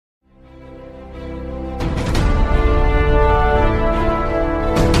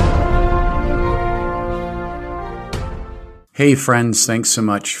Hey friends, thanks so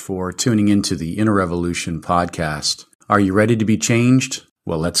much for tuning into the Inner Revolution podcast. Are you ready to be changed?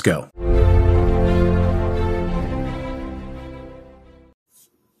 Well, let's go.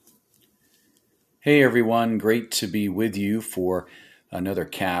 Hey everyone, great to be with you for another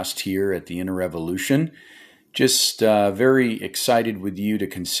cast here at the Inner Revolution. Just very excited with you to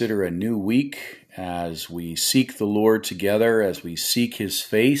consider a new week as we seek the Lord together, as we seek His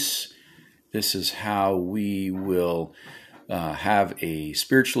face. This is how we will have a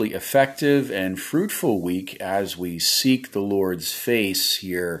spiritually effective and fruitful week as we seek the Lord's face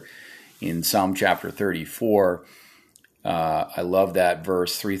here in Psalm chapter 34. I love that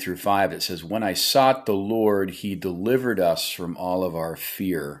verse 3 through 5. It says, "When I sought the Lord, He delivered us from all of our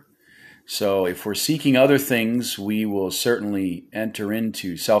fear." So if we're seeking other things, we will certainly enter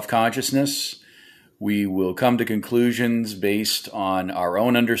into self-consciousness. We will come to conclusions based on our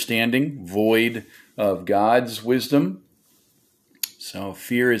own understanding, void of God's wisdom. So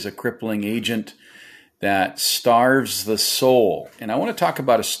fear is a crippling agent that starves the soul. And I want to talk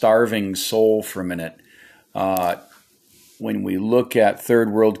about a starving soul for a minute. When we look at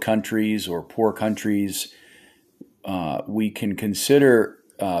third world countries or poor countries, we can consider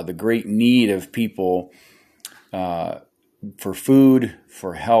the great need of people for food,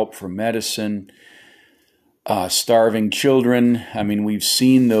 for help, for medicine, starving children. I mean, we've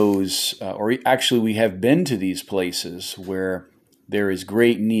seen those, or actually we have been to these places where there is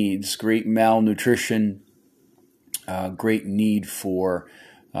great needs, great malnutrition, great need for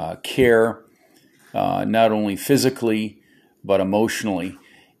care, not only physically, but emotionally.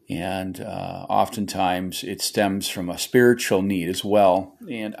 And oftentimes it stems from a spiritual need as well.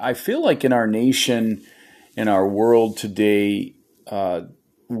 And I feel like in our nation, in our world today,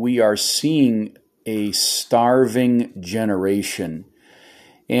 we are seeing a starving generation.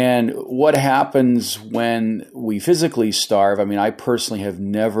 And what happens when we physically starve? I mean, I personally have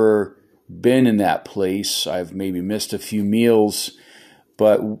never been in that place. I've maybe missed a few meals,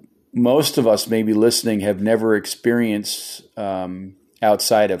 but most of us maybe listening have never experienced,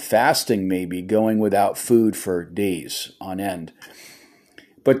 outside of fasting maybe, going without food for days on end.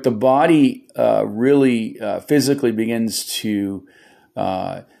 But the body really physically begins to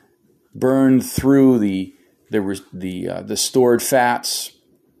burn through the stored fats,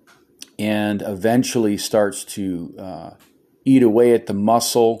 and eventually starts to eat away at the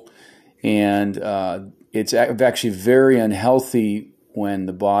muscle. And it's actually very unhealthy when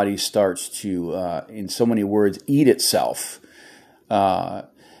the body starts to, in so many words, eat itself.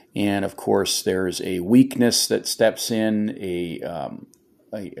 And of course, there's a weakness that steps in, a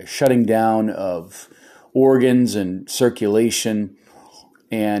shutting down of organs and circulation.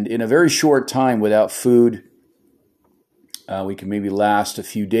 And in a very short time without food, we can maybe last a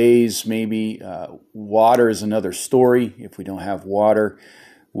few days, maybe. Water is another story. If we don't have water,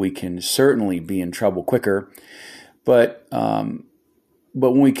 we can certainly be in trouble quicker. But when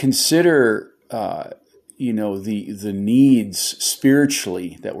we consider, the needs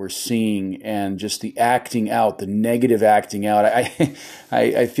spiritually that we're seeing, and just the acting out, the negative acting out,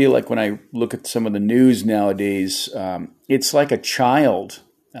 I feel like when I look at some of the news nowadays, it's like a child.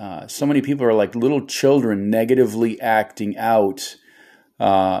 So many people are like little children negatively acting out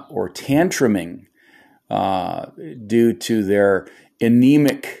or tantruming due to their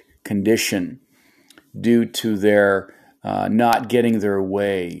anemic condition, due to their not getting their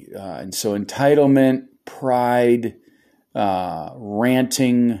way. And so entitlement, pride,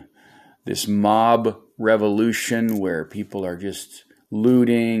 ranting, this mob revolution where people are just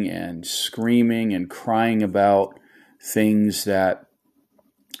looting and screaming and crying about things that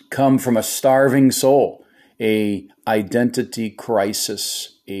come from a starving soul, a identity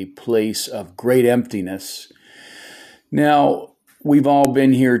crisis, a place of great emptiness. Now, we've all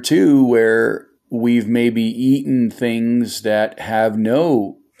been here too, where we've maybe eaten things that have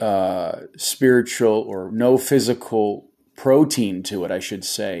no spiritual or no physical protein to it, I should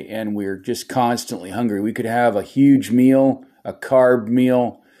say, and we're just constantly hungry. We could have a huge meal, a carb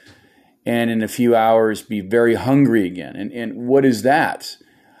meal, and in a few hours be very hungry again. And what is that?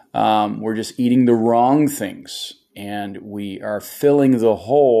 We're just eating the wrong things, and we are filling the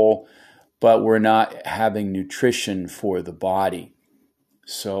hole, but we're not having nutrition for the body.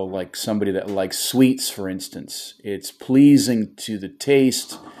 So like somebody that likes sweets, for instance, it's pleasing to the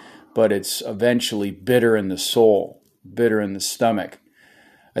taste, but it's eventually bitter in the soul, bitter in the stomach.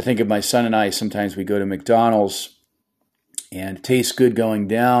 I think of my son and I, sometimes we go to McDonald's and it tastes good going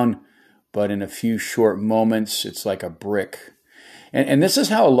down, but in a few short moments, it's like a brick. And this is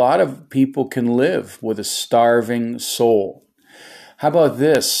how a lot of people can live, with a starving soul. How about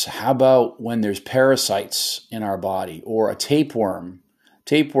this? How about when there's parasites in our body or a tapeworm?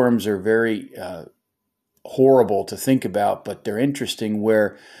 Tapeworms are very horrible to think about, but they're interesting,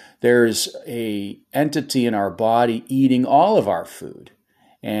 where there's a entity in our body eating all of our food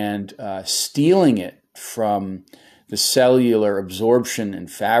and stealing it from the cellular absorption and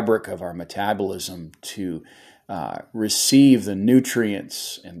fabric of our metabolism to receive the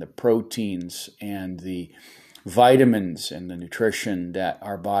nutrients and the proteins and the vitamins and the nutrition that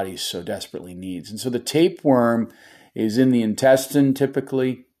our body so desperately needs. And so the tapeworm is in the intestine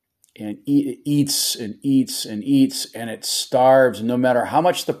typically, and it eats and eats and eats, and it starves. And no matter how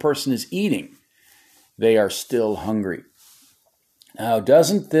much the person is eating, they are still hungry. Now,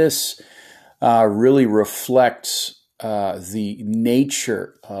 doesn't this really reflect the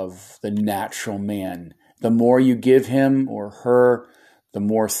nature of the natural man? The more you give him or her, the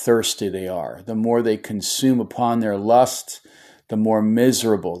more thirsty they are. The more they consume upon their lust, the more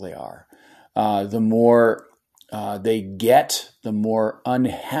miserable they are. The more they get, the more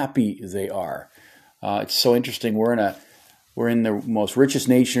unhappy they are. It's so interesting. We're in the most richest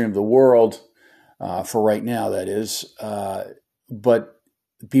nation of the world for right now. That is, but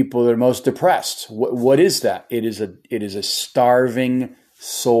people that are most depressed. What is that? It is a starving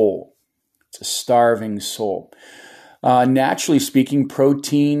soul. It's a starving soul. Naturally speaking,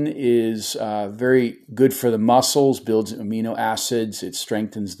 protein is very good for the muscles, builds amino acids, it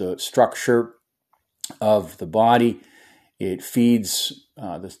strengthens the structure of the body, it feeds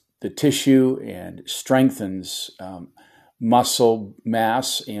the tissue and strengthens muscle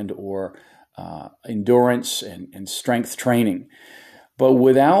mass and or endurance and strength training. But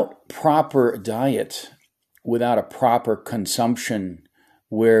without proper diet, without a proper consumption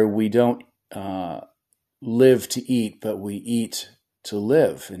where we don't live to eat, but we eat to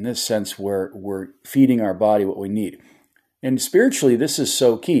live. In this sense, we're feeding our body what we need. And spiritually, this is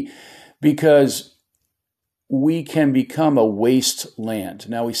so key because we can become a wasteland.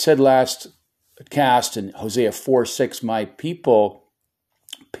 Now, we said last cast in Hosea 4:6, my people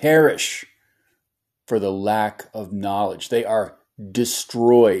perish for the lack of knowledge. They are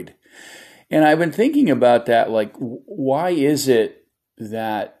destroyed. And I've been thinking about that, like, why is it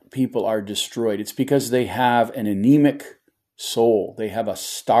that people are destroyed? It's because they have an anemic soul. They have a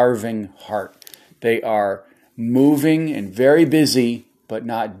starving heart. They are moving and very busy, but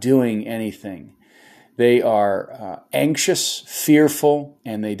not doing anything. They are anxious, fearful,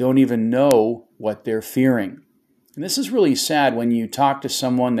 and they don't even know what they're fearing. And this is really sad when you talk to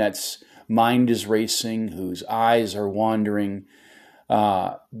someone that's mind is racing, whose eyes are wandering.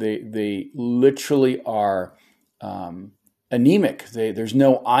 They literally are anemic. There's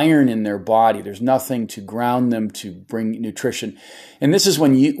no iron in their body. There's nothing to ground them to bring nutrition. And this is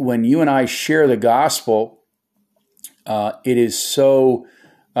when you and I share the gospel, it is so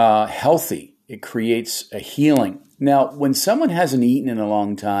healthy. It creates a healing. Now, when someone hasn't eaten in a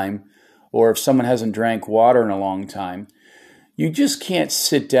long time, or if someone hasn't drank water in a long time, you just can't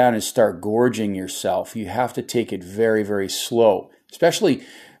sit down and start gorging yourself. You have to take it very, very slow. Especially,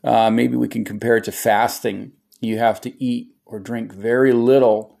 maybe we can compare it to fasting. You have to eat or drink very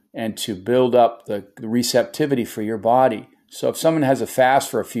little and to build up the receptivity for your body. So if someone has a fast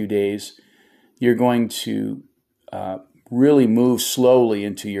for a few days, you're going to really move slowly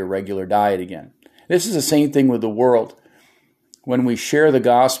into your regular diet again. This is the same thing with the world. When we share the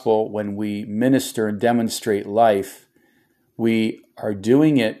gospel, when we minister and demonstrate life, we are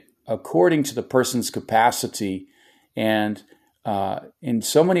doing it according to the person's capacity. And in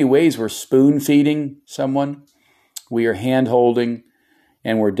so many ways, we're spoon feeding someone, we are hand holding,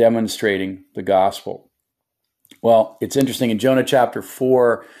 and we're demonstrating the gospel. Well, it's interesting in Jonah chapter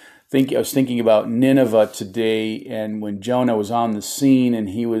 4, I was thinking about Nineveh today, and when Jonah was on the scene and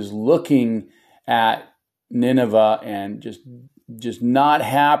he was looking at Nineveh and just not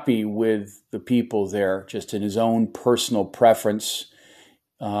happy with the people there, just in his own personal preference.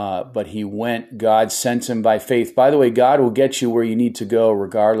 But he went, God sent him by faith. By the way, God will get you where you need to go,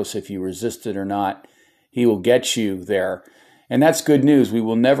 regardless if you resist it or not. He will get you there. And that's good news. We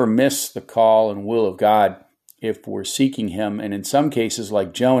will never miss the call and will of God if we're seeking him. And in some cases,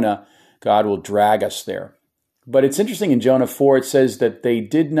 like Jonah, God will drag us there. But it's interesting in Jonah 4, it says that they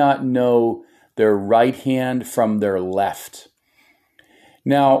did not know their right hand from their left.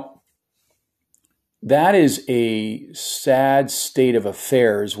 Now, that is a sad state of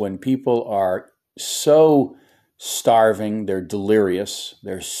affairs when people are so starving, they're delirious,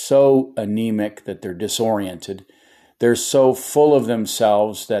 they're so anemic that they're disoriented, they're so full of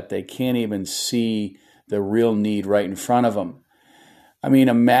themselves that they can't even see the real need right in front of them. I mean,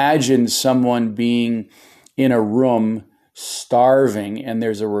 imagine someone being in a room starving, and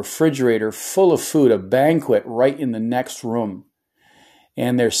there's a refrigerator full of food, a banquet right in the next room.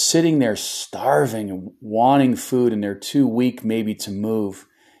 And they're sitting there starving and wanting food, and they're too weak maybe to move.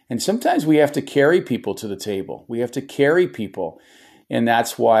 And sometimes we have to carry people to the table. We have to carry people. And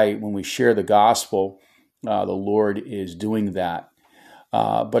that's why when we share the gospel, the Lord is doing that.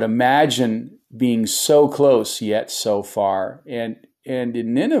 But imagine being so close yet so far. And in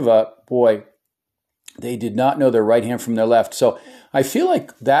Nineveh, boy, they did not know their right hand from their left. So I feel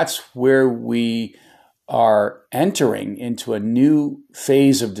like that's where we are entering into a new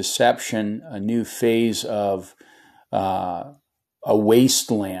phase of deception, a new phase of a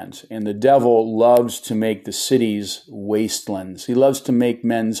wasteland. And the devil loves to make the cities wastelands. He loves to make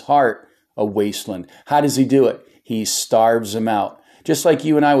men's heart a wasteland. How does he do it? He starves them out. Just like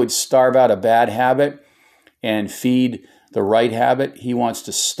you and I would starve out a bad habit and feed the right habit, he wants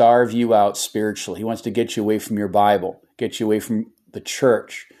to starve you out spiritually. He wants to get you away from your Bible, get you away from the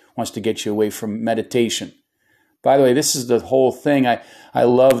church, wants to get you away from meditation. By the way, this is the whole thing. I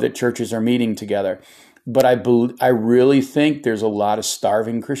love that churches are meeting together, but I really think there's a lot of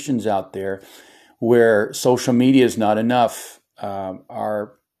starving Christians out there where social media is not enough.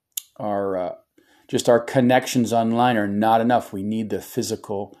 Our connections online are not enough. We need the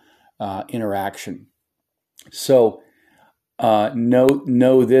physical interaction. So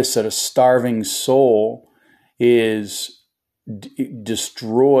know this, that a starving soul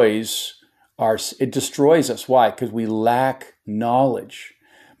destroys us. Why? Because we lack knowledge.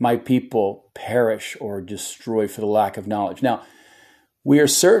 My people perish or destroy for the lack of knowledge. Now, we are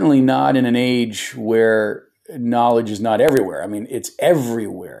certainly not in an age where knowledge is not everywhere. I mean, it's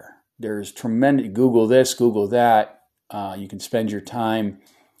everywhere. There's tremendous, Google this, Google that. You can spend your time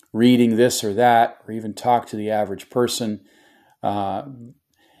reading this or that, or even talk to the average person.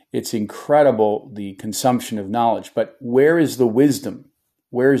 It's incredible, the consumption of knowledge. But where is the wisdom?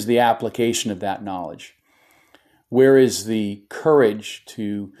 Where is the application of that knowledge? Where is the courage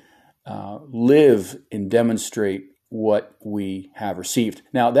to live and demonstrate what we have received?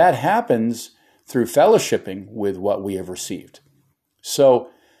 Now, that happens through fellowshipping with what we have received. So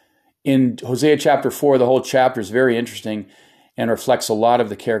in Hosea chapter 4, the whole chapter is very interesting and reflects a lot of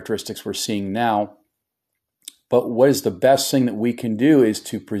the characteristics we're seeing now. But what is the best thing that we can do is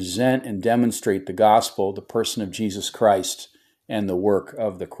to present and demonstrate the gospel, the person of Jesus Christ, and the work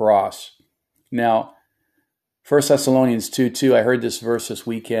of the cross. Now, 1 Thessalonians 2:2, I heard this verse this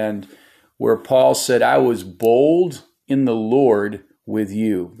weekend where Paul said, I was bold in the Lord with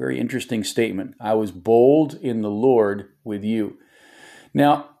you. Very interesting statement. I was bold in the Lord with you.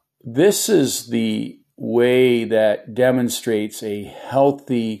 Now, this is the way that demonstrates a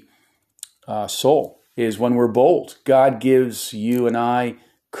healthy soul, is when we're bold. God gives you and I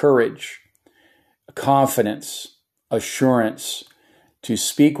courage, confidence, assurance to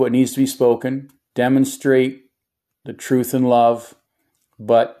speak what needs to be spoken, demonstrate the truth and love,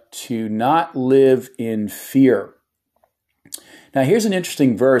 but to not live in fear. Now, here's an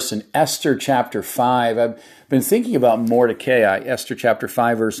interesting verse in Esther chapter 5. I've been thinking about Mordecai, Esther chapter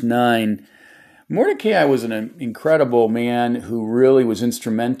 5, verse 9. Mordecai was an incredible man who really was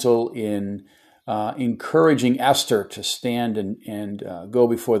instrumental in encouraging Esther to stand and go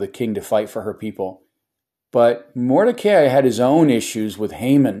before the king to fight for her people. But Mordecai had his own issues with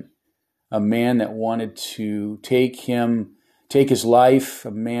Haman, a man that wanted to take his life,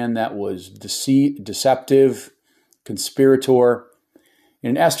 a man that was deceptive, conspirator.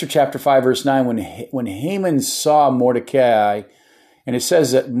 In Esther chapter 5, verse 9, when Haman saw Mordecai, and it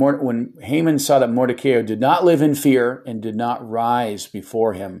says that when Haman saw that Mordecai did not live in fear and did not rise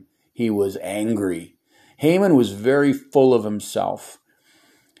before him, he was angry. Haman was very full of himself.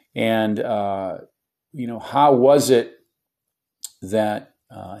 And, how was it that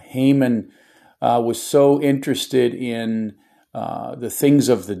Haman was so interested in the things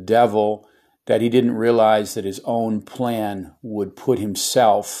of the devil that he didn't realize that his own plan would put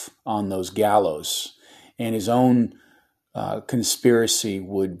himself on those gallows, and his own conspiracy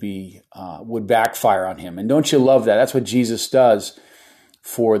would backfire on him. And don't you love that? That's what Jesus does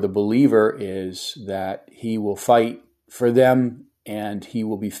for the believer, is that he will fight for them and he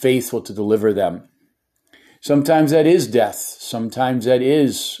will be faithful to deliver them. Sometimes that is death. Sometimes that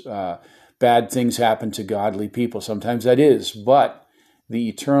is bad things happen to godly people. Sometimes that is, but the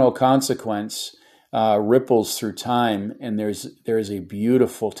eternal consequence ripples through time, and there is a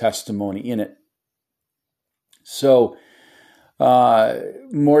beautiful testimony in it. So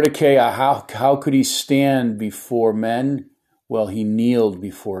Mordecai, how could he stand before men? Well, he kneeled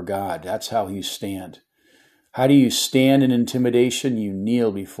before God. That's how you stand. How do you stand in intimidation? You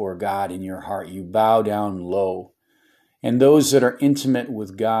kneel before God in your heart. You bow down low. And those that are intimate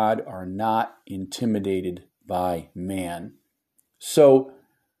with God are not intimidated by man. So,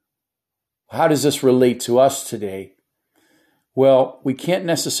 how does this relate to us today? Well, we can't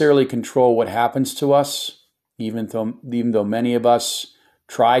necessarily control what happens to us, even though many of us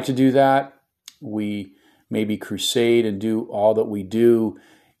try to do that. We maybe crusade and do all that we do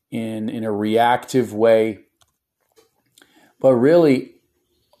in a reactive way. But really,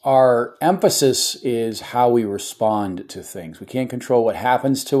 our emphasis is how we respond to things. We can't control what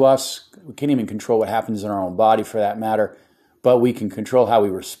happens to us. We can't even control what happens in our own body for that matter, but we can control how we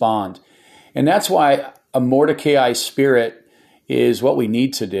respond. And that's why a Mordecai spirit is what we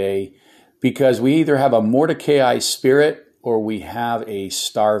need today, because we either have a Mordecai spirit or we have a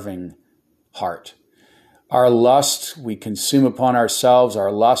starving heart. Our lust, we consume upon ourselves,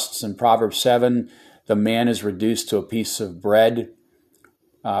 our lusts in Proverbs 7, the man is reduced to a piece of bread.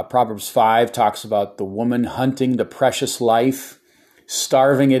 Proverbs 5 talks about the woman hunting the precious life,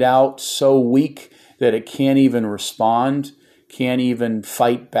 starving it out, so weak that it can't even respond, can't even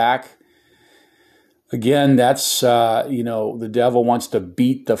fight back. Again, that's, the devil wants to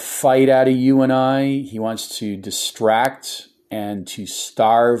beat the fight out of you and I. He wants to distract and to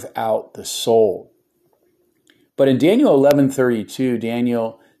starve out the soul. But in Daniel 11:32,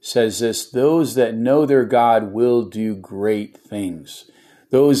 Daniel says this, those that know their God will do great things.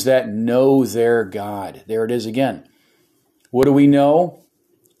 Those that know their God. There it is again. What do we know?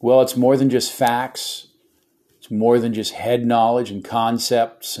 Well, it's more than just facts. It's more than just head knowledge and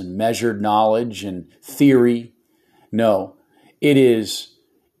concepts and measured knowledge and theory. No, it is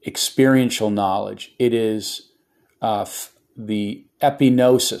experiential knowledge. It is the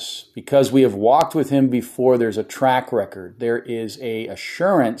epignosis. Because we have walked with him before, there's a track record. There is a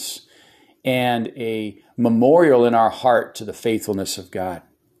assurance and a memorial in our heart to the faithfulness of God.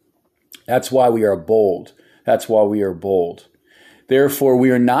 That's why we are bold. That's why we are bold. Therefore, we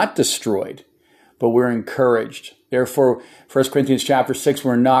are not destroyed, but we're encouraged. Therefore, 1 Corinthians chapter 6,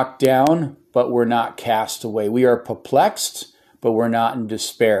 we're knocked down, but we're not cast away. We are perplexed, but we're not in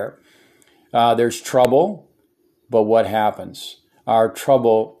despair. There's trouble, but what happens? Our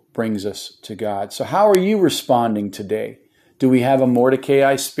trouble brings us to God. So how are you responding today? Do we have a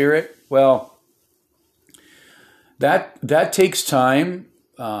Mordecai spirit? Well, that takes time.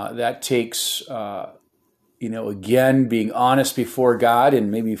 That takes, again, being honest before God and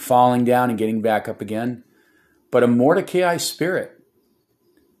maybe falling down and getting back up again. But a Mordecai spirit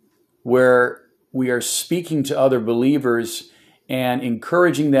where we are speaking to other believers and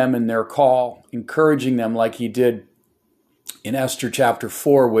encouraging them in their call, encouraging them like he did in Esther chapter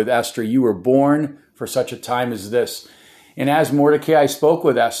 4 with Esther. You were born for such a time as this. And as Mordecai spoke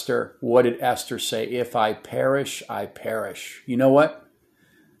with Esther, what did Esther say? If I perish, I perish. You know what?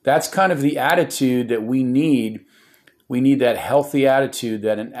 That's kind of the attitude that we need. We need that healthy attitude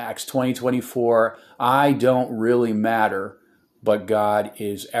that in Acts 20:24, I don't really matter, but God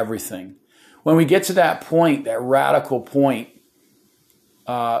is everything. When we get to that point, that radical point,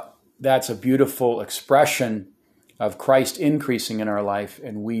 that's a beautiful expression of Christ increasing in our life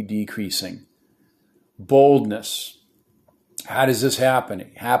and we decreasing. Boldness. How does this happen?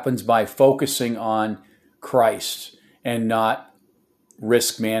 It happens by focusing on Christ and not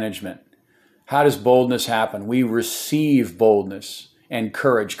risk management. How does boldness happen? We receive boldness and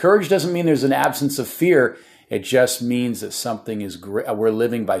courage. Courage doesn't mean there's an absence of fear. It just means that something is we're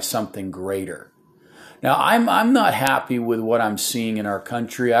living by something greater. Now, I'm not happy with what I'm seeing in our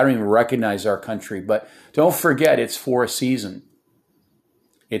country. I don't even recognize our country, but don't forget it's for a season.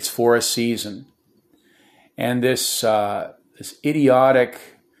 It's for a season. And this idiotic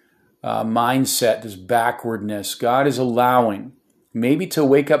mindset, this backwardness, God is allowing maybe to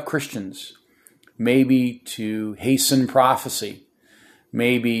wake up Christians, maybe to hasten prophecy,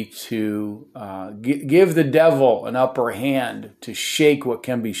 maybe to give the devil an upper hand to shake what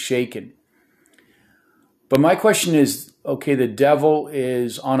can be shaken. But my question is, okay, the devil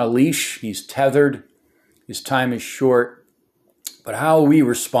is on a leash. He's tethered. His time is short. But how are we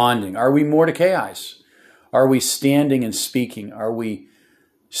responding? Are we Mordecai's? Are we standing and speaking? Are we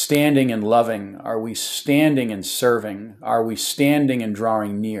standing and loving? Are we standing and serving? Are we standing and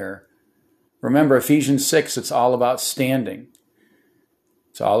drawing near? Remember, Ephesians 6, it's all about standing.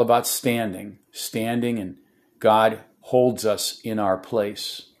 It's all about standing, and God holds us in our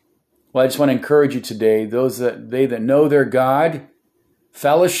place. Well, I just want to encourage you today, they that know their God,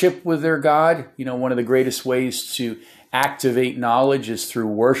 fellowship with their God. You know, one of the greatest ways to activate knowledge is through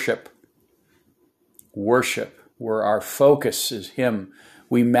worship. Worship, where our focus is Him.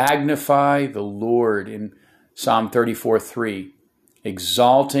 We magnify the Lord in Psalm 34:3,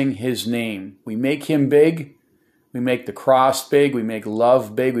 exalting His name. We make Him big. We make the cross big. We make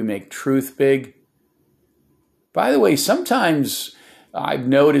love big. We make truth big. By the way, sometimes I've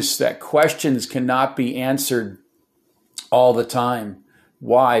noticed that questions cannot be answered all the time.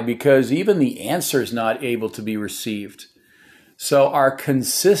 Why? Because even the answer is not able to be received. So our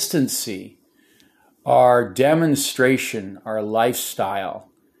consistency, our demonstration, our lifestyle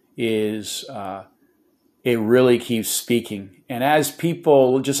is, it really keeps speaking. And as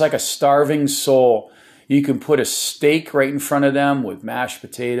people, just like a starving soul, you can put a steak right in front of them with mashed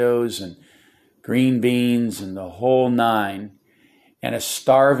potatoes and green beans and the whole nine. And a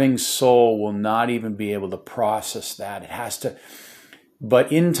starving soul will not even be able to process that. It has to,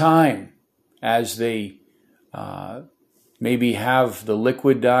 but in time, as they maybe have the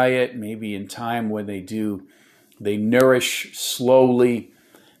liquid diet, maybe in time when they nourish slowly,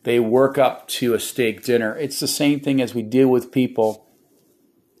 they work up to a steak dinner. It's the same thing as we deal with people.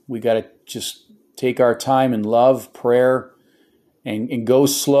 We got to just take our time in love, prayer, and go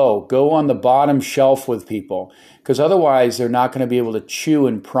slow. Go on the bottom shelf with people, because otherwise they're not going to be able to chew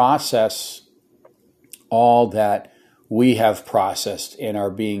and process all that we have processed and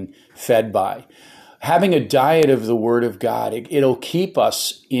are being fed by. Having a diet of the Word of God, it'll keep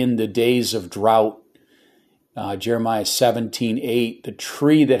us in the days of drought. Jeremiah 17:8, the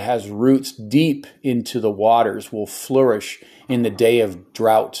tree that has roots deep into the waters will flourish in the day of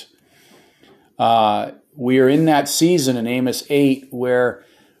drought. We are in that season in Amos 8 where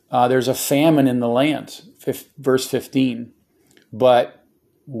there's a famine in the land, verse 15. But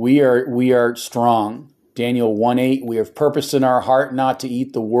we are strong. Daniel 1:8, we have purposed in our heart not to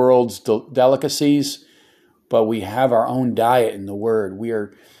eat the world's delicacies, but we have our own diet in the Word. We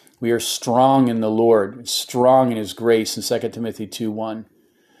are strong in the Lord, strong in His grace in 2 Timothy 2:1.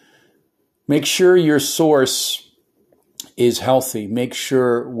 Make sure your source is healthy. Make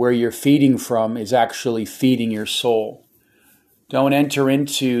sure where you're feeding from is actually feeding your soul. Don't enter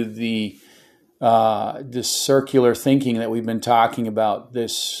into this circular thinking that we've been talking about,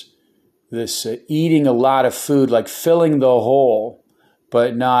 this eating a lot of food, like filling the hole,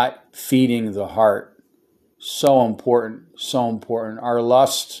 but not feeding the heart. So important, so important. Our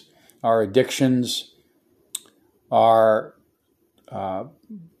lust, our addictions, our 1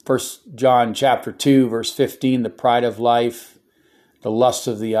 John chapter 2, verse 15, the pride of life, the lust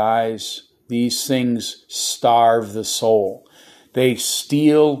of the eyes, these things starve the soul. They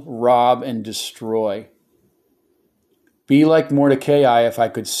steal, rob, and destroy. Be like Mordecai, if I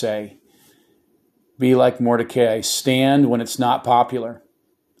could say. Be like Mordecai. Stand when it's not popular.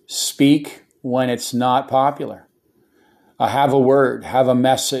 Speak when it's not popular. Have a word, have a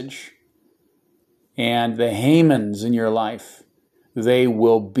message. And the Hamans in your life, they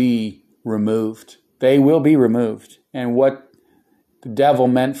will be removed. They will be removed. And what the devil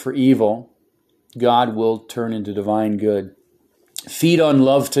meant for evil, God will turn into divine good. Feed on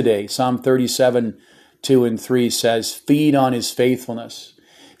love today. Psalm 37, 2 and 3 says, feed on His faithfulness.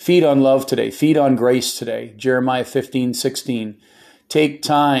 Feed on love today. Feed on grace today. Jeremiah 15:16. Take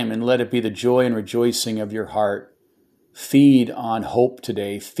time and let it be the joy and rejoicing of your heart. Feed on hope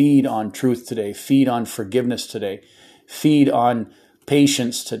today. Feed on truth today. Feed on forgiveness today. Feed on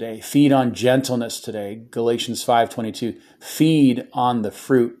patience today. Feed on gentleness today. Galatians 5:22. Feed on the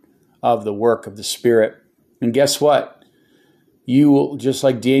fruit of the work of the Spirit. And guess what? You will, just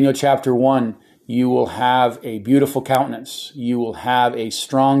like Daniel chapter 1, you will have a beautiful countenance. You will have a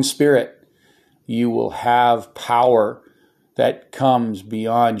strong spirit. You will have power that comes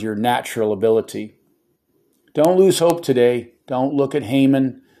beyond your natural ability. Don't lose hope today. Don't look at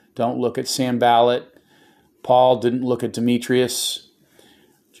Haman. Don't look at Sanballat. Paul didn't look at Demetrius.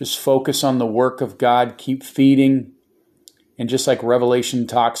 Just focus on the work of God. Keep feeding. And just like Revelation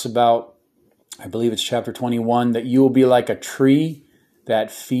talks about, I believe it's chapter 21, that you will be like a tree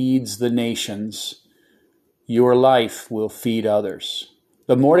that feeds the nations. Your life will feed others.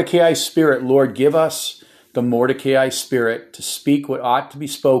 The Mordecai spirit, Lord, give us the Mordecai spirit to speak what ought to be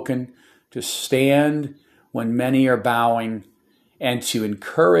spoken, to stand when many are bowing, and to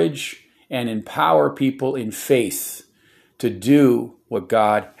encourage and empower people in faith to do what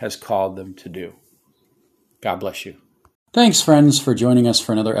God has called them to do. God bless you. Thanks, friends, for joining us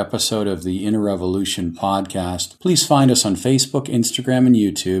for another episode of the Inner Revolution podcast. Please find us on Facebook, Instagram, and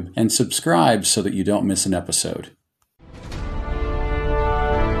YouTube, and subscribe so that you don't miss an episode.